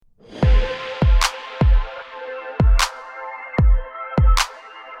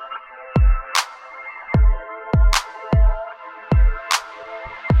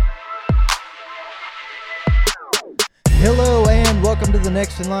Welcome to the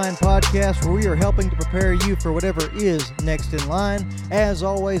Next in Line podcast, where we are helping to prepare you for whatever is next in line. As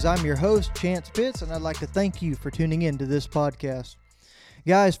always, I'm your host, Chance Pitts, and I'd like to thank you for tuning in to this podcast.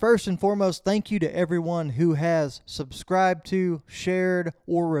 Guys, first and foremost, thank you to everyone who has subscribed to, shared,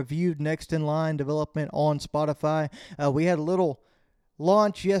 or reviewed Next in Line development on Spotify. We had a little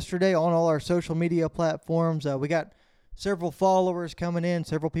launch yesterday on all our social media platforms. We got several followers coming in,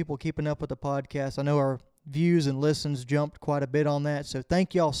 several people keeping up with the podcast. I know our views and listens jumped quite a bit on that. So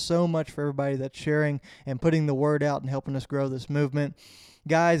thank y'all so much for everybody that's sharing and putting the word out and helping us grow this movement.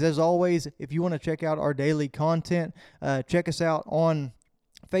 Guys, as always, if you want to check out our daily content, check us out on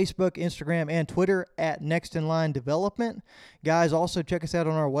Facebook, Instagram, and Twitter at Next in Line Development. Guys, also check us out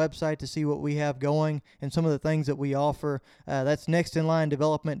on our website to see what we have going and some of the things that we offer. That's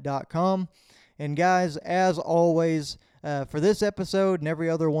nextinlinedevelopment.com. And guys, as always, for this episode and every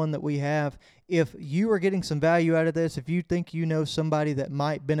other one that we have, if you are getting some value out of this, if you think you know somebody that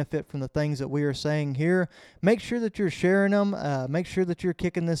might benefit from the things that we are saying here, make sure that you're sharing them. Make sure that you're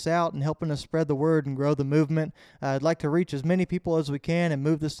kicking this out and helping us spread the word and grow the movement. I'd like to reach as many people as we can and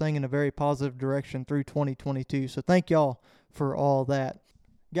move this thing in a very positive direction through 2022. So thank y'all for all that.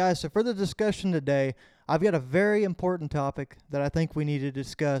 Guys, so for the discussion today, I've got a very important topic that I think we need to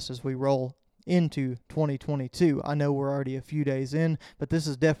discuss as we roll into 2022. I know we're already a few days in, but this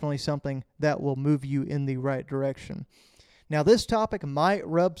is definitely something that will move you in the right direction. Now, this topic might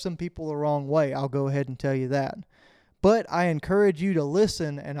rub some people the wrong way. I'll go ahead and tell you that. But I encourage you to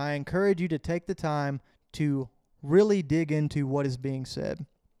listen, and I encourage you to take the time to really dig into what is being said.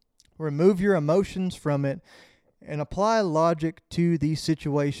 Remove your emotions from it and apply logic to these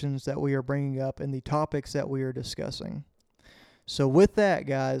situations that we are bringing up and the topics that we are discussing. So with that,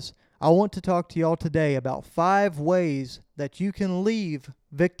 guys, I want to talk to y'all today about 5 ways that you can leave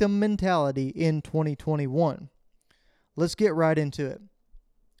victim mentality in 2021. Let's get right into it.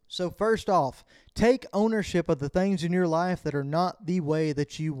 So first off, take ownership of the things in your life that are not the way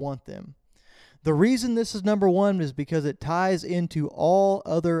that you want them. The reason this is number 1 is because it ties into all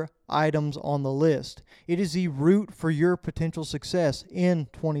other items on the list. It is the root for your potential success in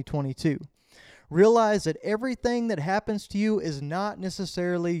 2022. Realize that everything that happens to you is not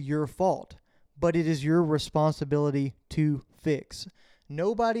necessarily your fault, but it is your responsibility to fix.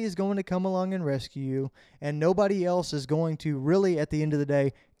 Nobody is going to come along and rescue you, and nobody else is going to really, at the end of the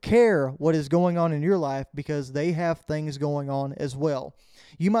day, care what is going on in your life because they have things going on as well.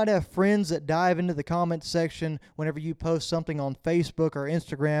 You might have friends that dive into the comments section whenever you post something on Facebook or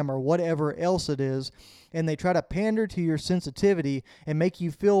Instagram or whatever else it is, and they try to pander to your sensitivity and make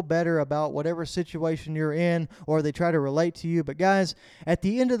you feel better about whatever situation you're in, or they try to relate to you. But guys, at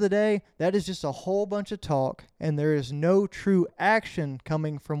the end of the day, that is just a whole bunch of talk, and there is no true action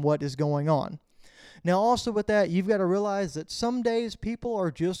coming from what is going on. Now, also with that, you've got to realize that some days people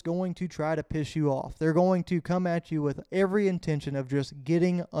are just going to try to piss you off. They're going to come at you with every intention of just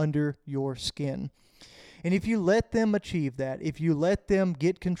getting under your skin. And if you let them achieve that, if you let them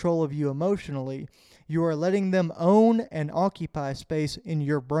get control of you emotionally, you are letting them own and occupy space in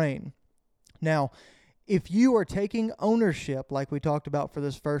your brain. Now, if you are taking ownership, like we talked about for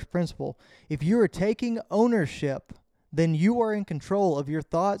this first principle, if you are taking ownership, then you are in control of your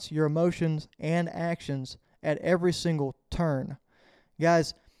thoughts, your emotions, and actions at every single turn.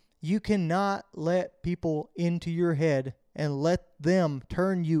 Guys, you cannot let people into your head and let them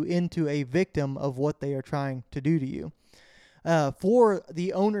turn you into a victim of what they are trying to do to you. For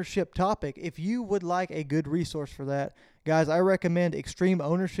the ownership topic, if you would like a good resource for that, guys, I recommend Extreme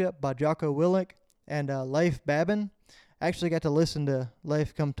Ownership by Jocko Willink and Leif Babin. I actually got to listen to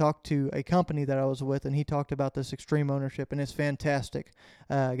Leif come talk to a company that I was with, and he talked about this extreme ownership, and it's fantastic.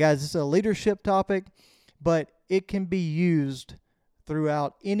 Guys, it's a leadership topic, but it can be used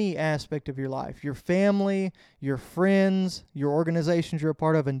throughout any aspect of your life. Your family, your friends, your organizations you're a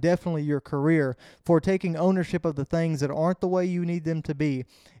part of, and definitely your career, for taking ownership of the things that aren't the way you need them to be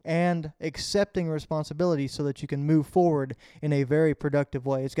and accepting responsibility so that you can move forward in a very productive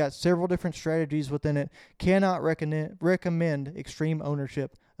way. It's got several different strategies within it. Cannot recommend Extreme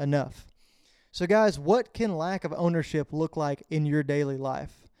Ownership enough. So guys, what can lack of ownership look like in your daily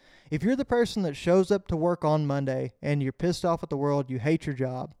life? If you're the person that shows up to work on Monday and you're pissed off at the world, you hate your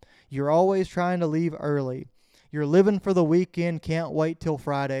job, you're always trying to leave early, you're living for the weekend, can't wait till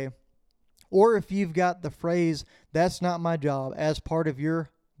Friday, or if you've got the phrase, "that's not my job," as part of your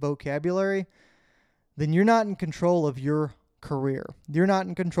vocabulary, then you're not in control of your career. You're not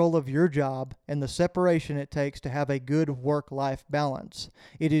in control of your job and the separation it takes to have a good work-life balance.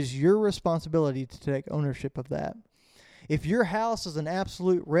 It is your responsibility to take ownership of that. If your house is an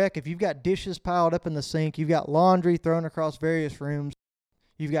absolute wreck, if you've got dishes piled up in the sink, you've got laundry thrown across various rooms,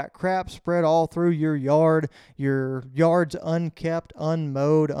 you've got crap spread all through your yard's unkept,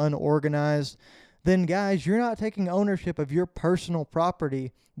 unmowed, unorganized, then guys, you're not taking ownership of your personal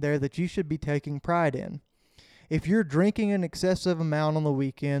property there that you should be taking pride in. If you're drinking an excessive amount on the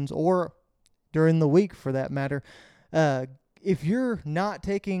weekends or during the week for that matter, if you're not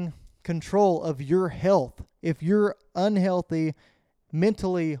taking control of your health, if you're unhealthy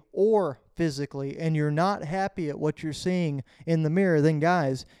mentally or physically and you're not happy at what you're seeing in the mirror, then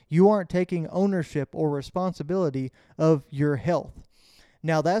guys, you aren't taking ownership or responsibility of your health.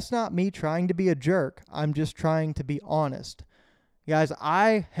 Now, that's not me trying to be a jerk. I'm just trying to be honest. Guys,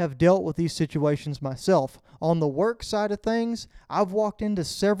 I have dealt with these situations myself. On the work side of things, I've walked into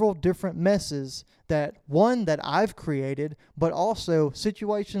several different messes that I've created, but also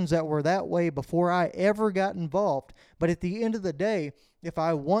situations that were that way before I ever got involved. But at the end of the day, if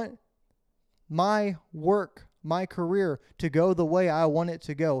I want my work, my career to go the way I want it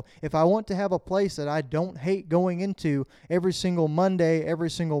to go, if I want to have a place that I don't hate going into every single Monday, every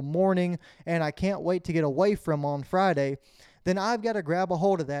single morning, and I can't wait to get away from on Friday, then I've got to grab a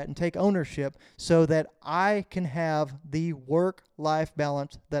hold of that and take ownership so that I can have the work-life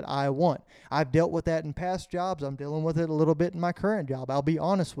balance that I want. I've dealt with that in past jobs. I'm dealing with it a little bit in my current job. I'll be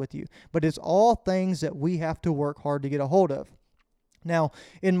honest with you. But it's all things that we have to work hard to get a hold of. Now,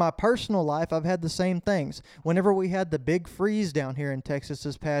 in my personal life, I've had the same things. Whenever we had the big freeze down here in Texas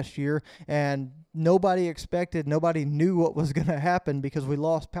this past year, and nobody knew what was going to happen because we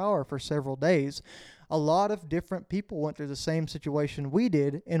lost power for several days, a lot of different people went through the same situation we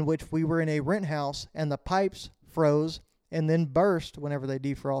did, in which we were in a rent house and the pipes froze and then burst whenever they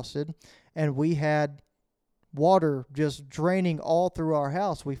defrosted, and we had water just draining all through our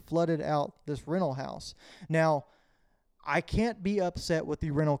house. We flooded out this rental house. Now, I can't be upset with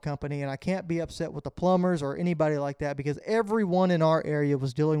the rental company, and I can't be upset with the plumbers or anybody like that, because everyone in our area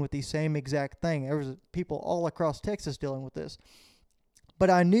was dealing with the same exact thing. There was people all across Texas dealing with this. But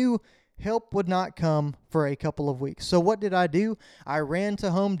I knew help would not come for a couple of weeks. So what did I do? I ran to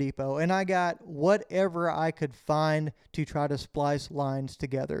Home Depot, and I got whatever I could find to try to splice lines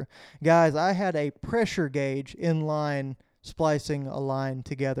together. Guys, I had a pressure gauge in line splicing a line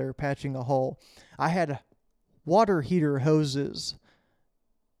together, patching a hole. I had water heater hoses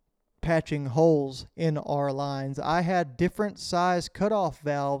patching holes in our lines. I had different size cutoff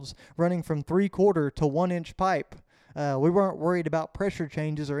valves running from 3/4 to 1-inch pipe. We weren't worried about pressure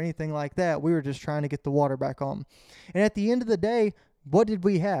changes or anything like that. We were just trying to get the water back on. And at the end of the day, what did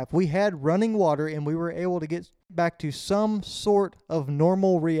we have? We had running water, and we were able to get back to some sort of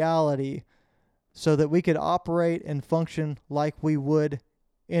normal reality so that we could operate and function like we would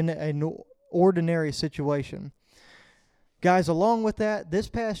in an ordinary situation. Guys, along with that, this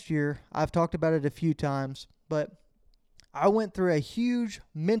past year, I've talked about it a few times, but I went through a huge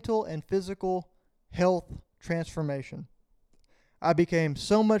mental and physical health transformation. I became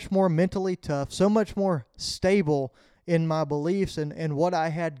so much more mentally tough, so much more stable in my beliefs and what I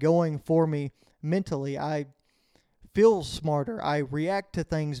had going for me mentally. I feel smarter. I react to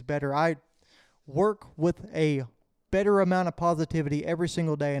things better. I work with a better amount of positivity every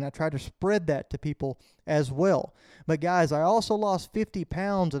single day, and I try to spread that to people as well. But guys, I also lost 50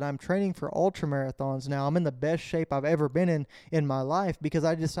 pounds, and I'm training for ultra marathons now. I'm in the best shape I've ever been in my life, because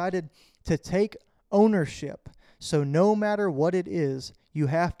I decided to take ownership. So no matter what it is, you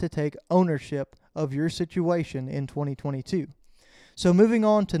have to take ownership of your situation in 2022. So moving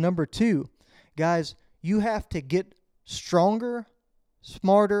on to number 2, guys, you have to get stronger,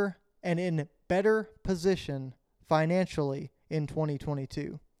 smarter, and in better position financially in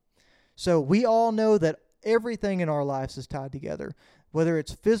 2022. So we all know that everything in our lives is tied together, whether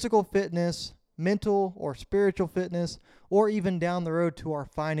it's physical fitness, mental or spiritual fitness, or even down the road to our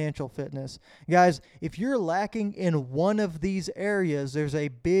financial fitness. Guys, if you're lacking in one of these areas, there's a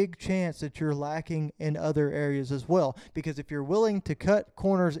big chance that you're lacking in other areas as well. Because if you're willing to cut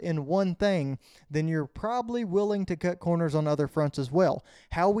corners in one thing, then you're probably willing to cut corners on other fronts as well.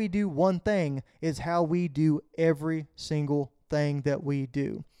 How we do one thing is how we do every single thing that we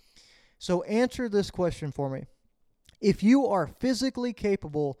do. So answer this question for me. If you are physically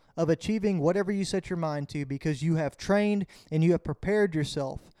capable of achieving whatever you set your mind to because you have trained and you have prepared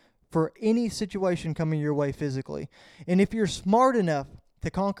yourself for any situation coming your way physically, and if you're smart enough to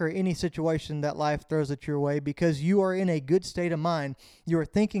conquer any situation that life throws at your way because you are in a good state of mind, you are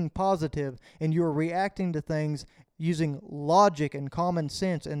thinking positive, and you are reacting to things using logic and common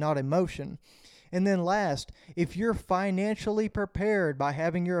sense and not emotion. And then last, if you're financially prepared by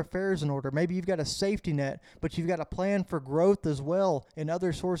having your affairs in order, maybe you've got a safety net, but you've got a plan for growth as well and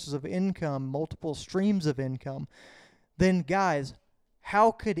other sources of income, multiple streams of income, then guys,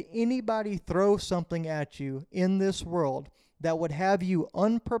 How could anybody throw something at you in this world that would have you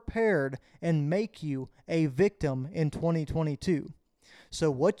unprepared and make you a victim in 2022? So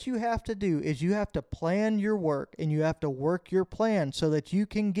what you have to do is you have to plan your work, and you have to work your plan so that you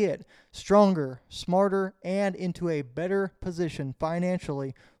can get stronger, smarter, and into a better position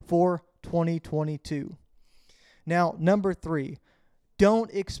financially for 2022. Now, number 3,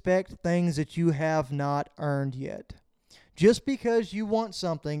 don't expect things that you have not earned yet. Just because you want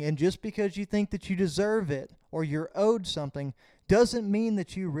something and just because you think that you deserve it or you're owed something doesn't mean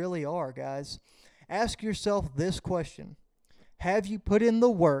that you really are, guys. Ask yourself this question. Have you put in the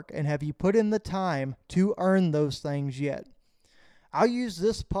work and have you put in the time to earn those things yet? I'll use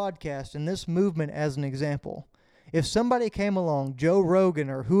this podcast and this movement as an example. If somebody came along, Joe Rogan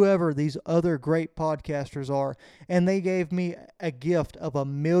or whoever these other great podcasters are, and they gave me a gift of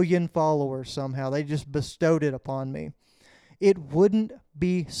 1 million followers somehow, they just bestowed it upon me, it wouldn't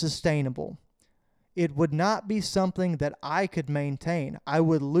be sustainable. It would not be something that I could maintain. I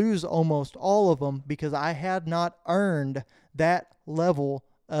would lose almost all of them because I had not earned that level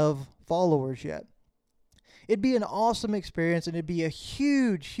of followers yet. It'd be an awesome experience, and it'd be a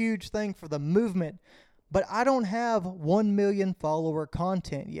huge, huge thing for the movement, but I don't have 1 million follower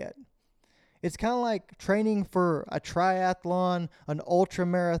content yet. It's kind of like training for a triathlon, an ultra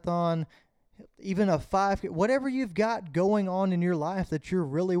marathon, even a 5K, whatever you've got going on in your life that you're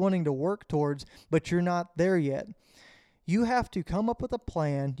really wanting to work towards, but you're not there yet. You have to come up with a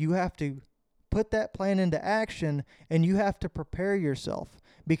plan. You have to put that plan into action, and you have to prepare yourself.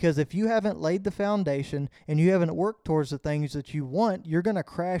 Because if you haven't laid the foundation and you haven't worked towards the things that you want, you're going to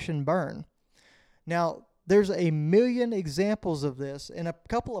crash and burn. Now, there's 1 million examples of this, and a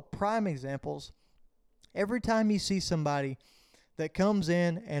couple of prime examples. Every time you see somebody that comes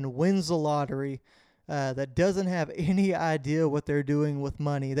in and wins the lottery, that doesn't have any idea what they're doing with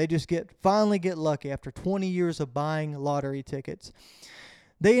money, they just finally get lucky after 20 years of buying lottery tickets.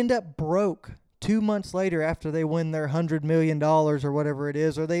 They end up broke 2 months later after they win their $100 million or whatever it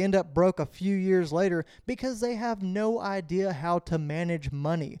is, or they end up broke a few years later because they have no idea how to manage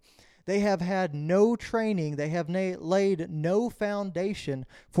money. They have had no training. They have laid no foundation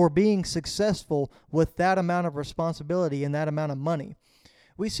for being successful with that amount of responsibility and that amount of money.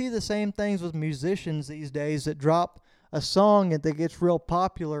 We see the same things with musicians these days that drop a song that gets real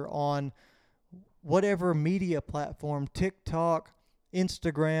popular on whatever media platform, TikTok,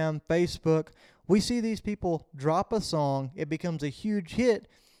 Instagram, Facebook. We see these people drop a song, it becomes a huge hit,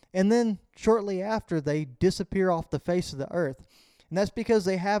 and then shortly after they disappear off the face of the earth. And that's because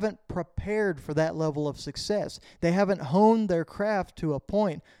they haven't prepared for that level of success. They haven't honed their craft to a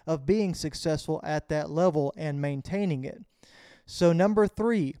point of being successful at that level and maintaining it. So number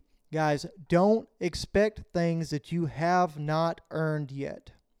 3, guys, don't expect things that you have not earned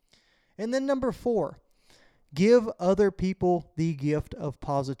yet. And then number 4, give other people the gift of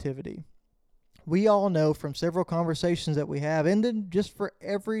positivity. We all know from several conversations that we have, and then just for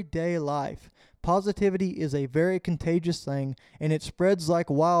everyday life, positivity is a very contagious thing, and it spreads like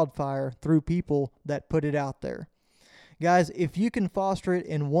wildfire through people that put it out there. Guys, if you can foster it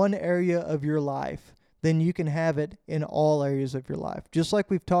in one area of your life, then you can have it in all areas of your life. Just like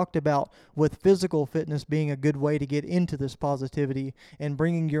we've talked about with physical fitness being a good way to get into this positivity and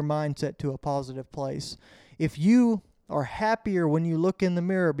bringing your mindset to a positive place. If you are happier when you look in the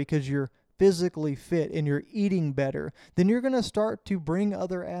mirror because you're physically fit and you're eating better, then you're going to start to bring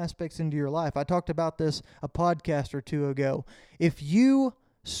other aspects into your life. I talked about this a podcast or two ago. If you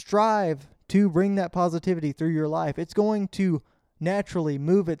strive to bring that positivity through your life, it's going to naturally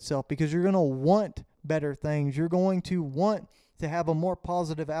move itself because you're going to want better things. You're going to want to have a more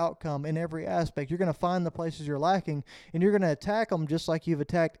positive outcome in every aspect. You're going to find the places you're lacking, and you're going to attack them just like you've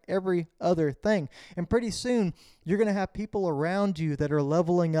attacked every other thing. And pretty soon, you're going to have people around you that are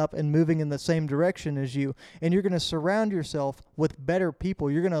leveling up and moving in the same direction as you, and you're going to surround yourself with better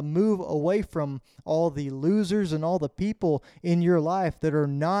people. You're going to move away from all the losers and all the people in your life that are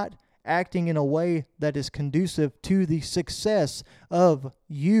not acting in a way that is conducive to the success of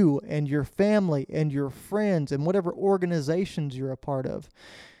you and your family and your friends and whatever organizations you're a part of.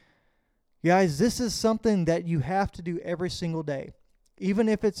 Guys, this is something that you have to do every single day. Even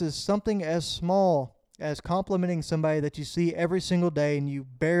if it's something as small as complimenting somebody that you see every single day and you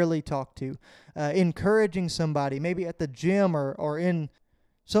barely talk to, encouraging somebody, maybe at the gym or in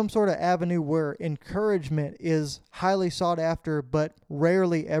some sort of avenue where encouragement is highly sought after but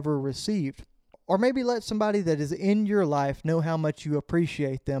rarely ever received. Or maybe let somebody that is in your life know how much you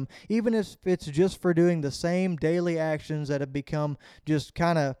appreciate them, even if it's just for doing the same daily actions that have become just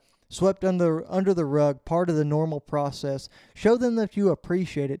kind of swept under the rug, part of the normal process. Show them that you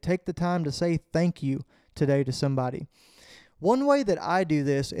appreciate it. Take the time to say thank you today to somebody. One way that I do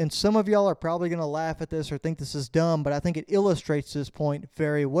this, and some of y'all are probably going to laugh at this or think this is dumb, but I think it illustrates this point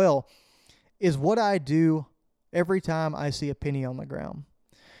very well, is what I do every time I see a penny on the ground.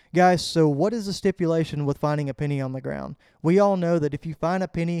 Guys, so what is the stipulation with finding a penny on the ground? We all know that if you find a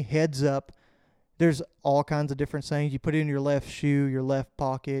penny, heads up, there's all kinds of different things. You put it in your left shoe, your left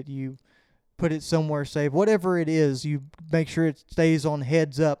pocket, you put it somewhere safe. Whatever it is, you make sure it stays on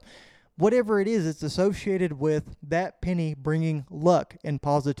heads up. Whatever it is, it's associated with that penny bringing luck and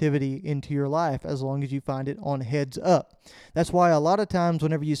positivity into your life as long as you find it on heads up. That's why a lot of times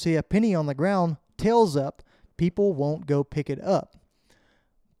whenever you see a penny on the ground, tails up, people won't go pick it up.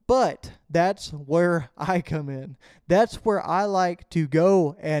 But that's where I come in. That's where I like to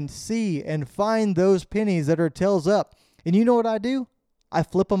go and see and find those pennies that are tails up. And you know what I do? I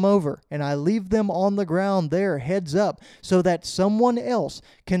flip them over and I leave them on the ground there, heads up, so that someone else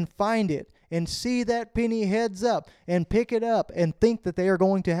can find it and see that penny heads up and pick it up and think that they are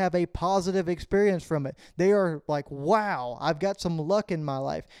going to have a positive experience from it. They are like, wow, I've got some luck in my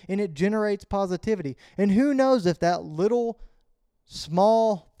life, and it generates positivity. And who knows if that little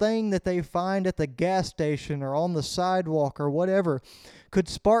small thing that they find at the gas station or on the sidewalk or whatever could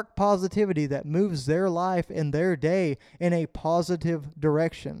spark positivity that moves their life and their day in a positive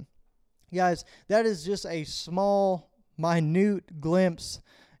direction. Guys, that is just a small, minute glimpse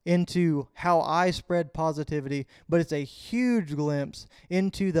into how I spread positivity, but it's a huge glimpse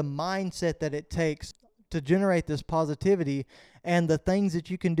into the mindset that it takes to generate this positivity and the things that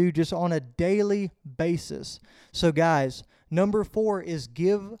you can do just on a daily basis. So guys, number 4 is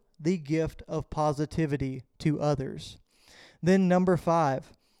give the gift of positivity to others. Then number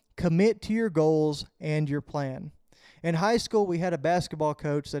 5, commit to your goals and your plan. In high school, we had a basketball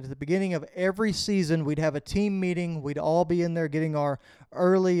coach that at the beginning of every season, we'd have a team meeting. We'd all be in there getting our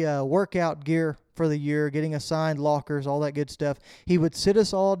early workout gear for the year, getting assigned lockers, all that good stuff. He would sit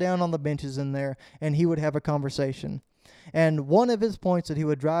us all down on the benches in there, and he would have a conversation. And one of his points that he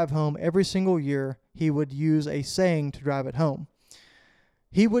would drive home every single year, he would use a saying to drive it home.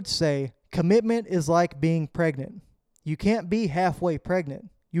 He would say, commitment is like being pregnant. You can't be halfway pregnant.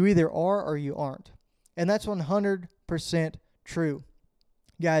 You either are or you aren't. And that's 100% true.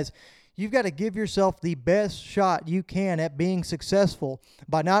 Guys, you've got to give yourself the best shot you can at being successful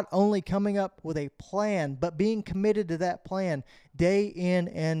by not only coming up with a plan, but being committed to that plan day in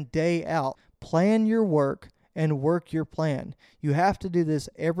and day out. Plan your work and work your plan. You have to do this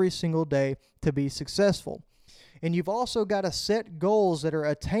every single day to be successful. And you've also got to set goals that are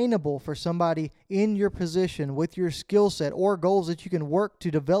attainable for somebody in your position with your skill set, or goals that you can work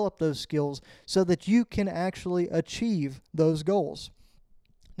to develop those skills so that you can actually achieve those goals.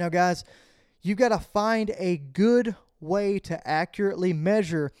 Now, guys, you've got to find a good way to accurately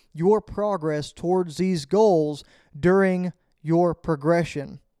measure your progress towards these goals during your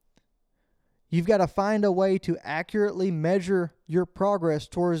progression. You've got to find a way to accurately measure your progress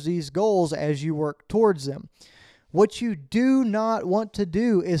towards these goals as you work towards them. What you do not want to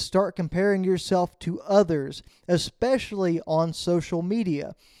do is start comparing yourself to others, especially on social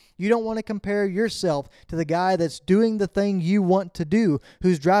media. You don't want to compare yourself to the guy that's doing the thing you want to do,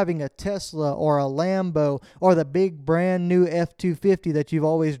 who's driving a Tesla or a Lambo or the big brand new F-250 that you've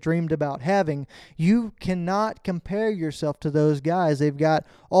always dreamed about having. You cannot compare yourself to those guys. They've got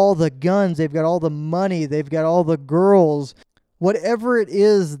all the guns, they've got all the money, they've got all the girls. Whatever it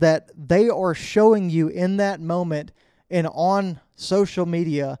is that they are showing you in that moment and on social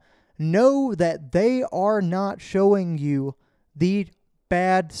media, know that they are not showing you the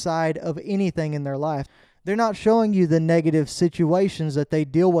bad side of anything in their life. They're not showing you the negative situations that they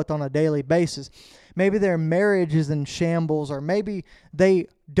deal with on a daily basis. Maybe their marriage is in shambles, or maybe they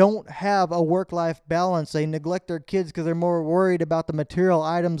don't have a work-life balance. They neglect their kids because they're more worried about the material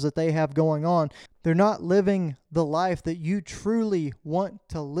items that they have going on. They're not living the life that you truly want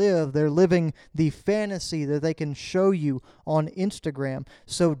to live. They're living the fantasy that they can show you on Instagram.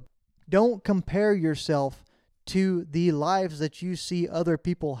 So don't compare yourself to the lives that you see other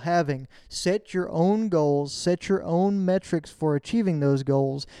people having. Set your own goals, set your own metrics for achieving those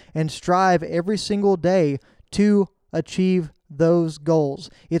goals, and strive every single day to achieve those goals.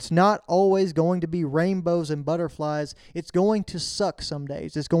 It's not always going to be rainbows and butterflies. It's going to suck some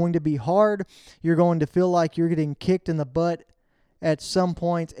days. It's going to be hard. You're going to feel like you're getting kicked in the butt at some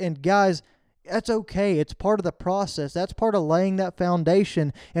point. And guys, That's okay. It's part of the process. That's part of laying that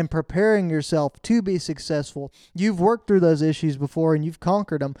foundation and preparing yourself to be successful. You've worked through those issues before and you've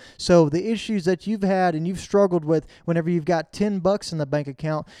conquered them. So the issues that you've had and you've struggled with whenever you've got $10 in the bank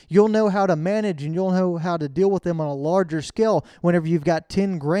account, you'll know how to manage and you'll know how to deal with them on a larger scale whenever you've got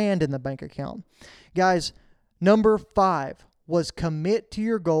 10 grand in the bank account. Guys, number 5 was commit to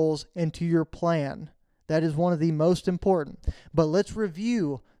your goals and to your plan. That is one of the most important. But let's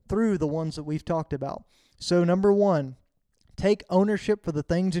review through the ones that we've talked about. So number 1, take ownership for the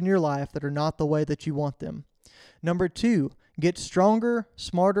things in your life that are not the way that you want them. Number 2, get stronger,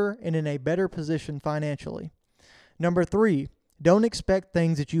 smarter, and in a better position financially. Number 3, don't expect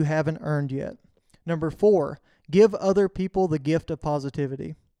things that you haven't earned yet. Number 4, give other people the gift of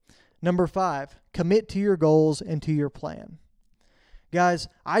positivity. Number 5, commit to your goals and to your plan. Guys,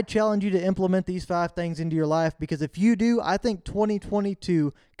 I challenge you to implement these 5 things into your life, because if you do, I think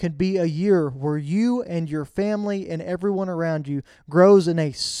 2022 could be a year where you and your family and everyone around you grows in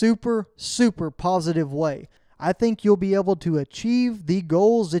a super, super positive way. I think you'll be able to achieve the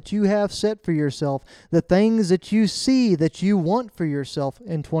goals that you have set for yourself, the things that you see that you want for yourself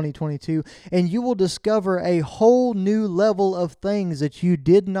in 2022, and you will discover a whole new level of things that you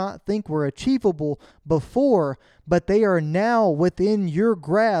did not think were achievable before, but they are now within your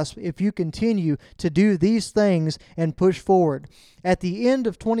grasp if you continue to do these things and push forward. At the end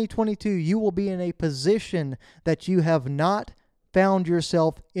of 2022, you will be in a position that you have not found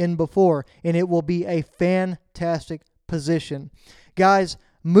yourself in before, and it will be a fantastic position. Guys,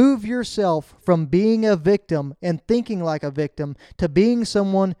 move yourself from being a victim and thinking like a victim to being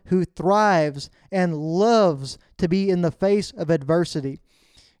someone who thrives and loves to be in the face of adversity.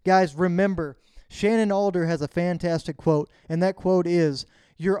 Guys, remember, Shannon Alder has a fantastic quote, and that quote is,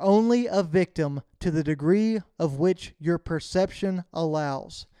 "You're only a victim to the degree of which your perception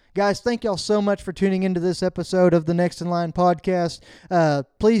allows." Guys, thank y'all so much for tuning into this episode of the Next in Line podcast.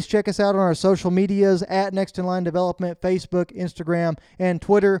 Please check us out on our social medias at Next in Line Development, Facebook, Instagram, and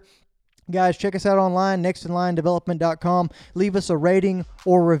Twitter. Guys, check us out online, nextinlinedevelopment.com. Leave us a rating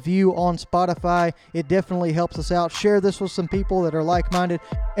or review on Spotify. It definitely helps us out. Share this with some people that are like-minded.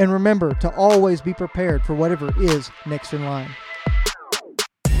 And remember to always be prepared for whatever is next in line.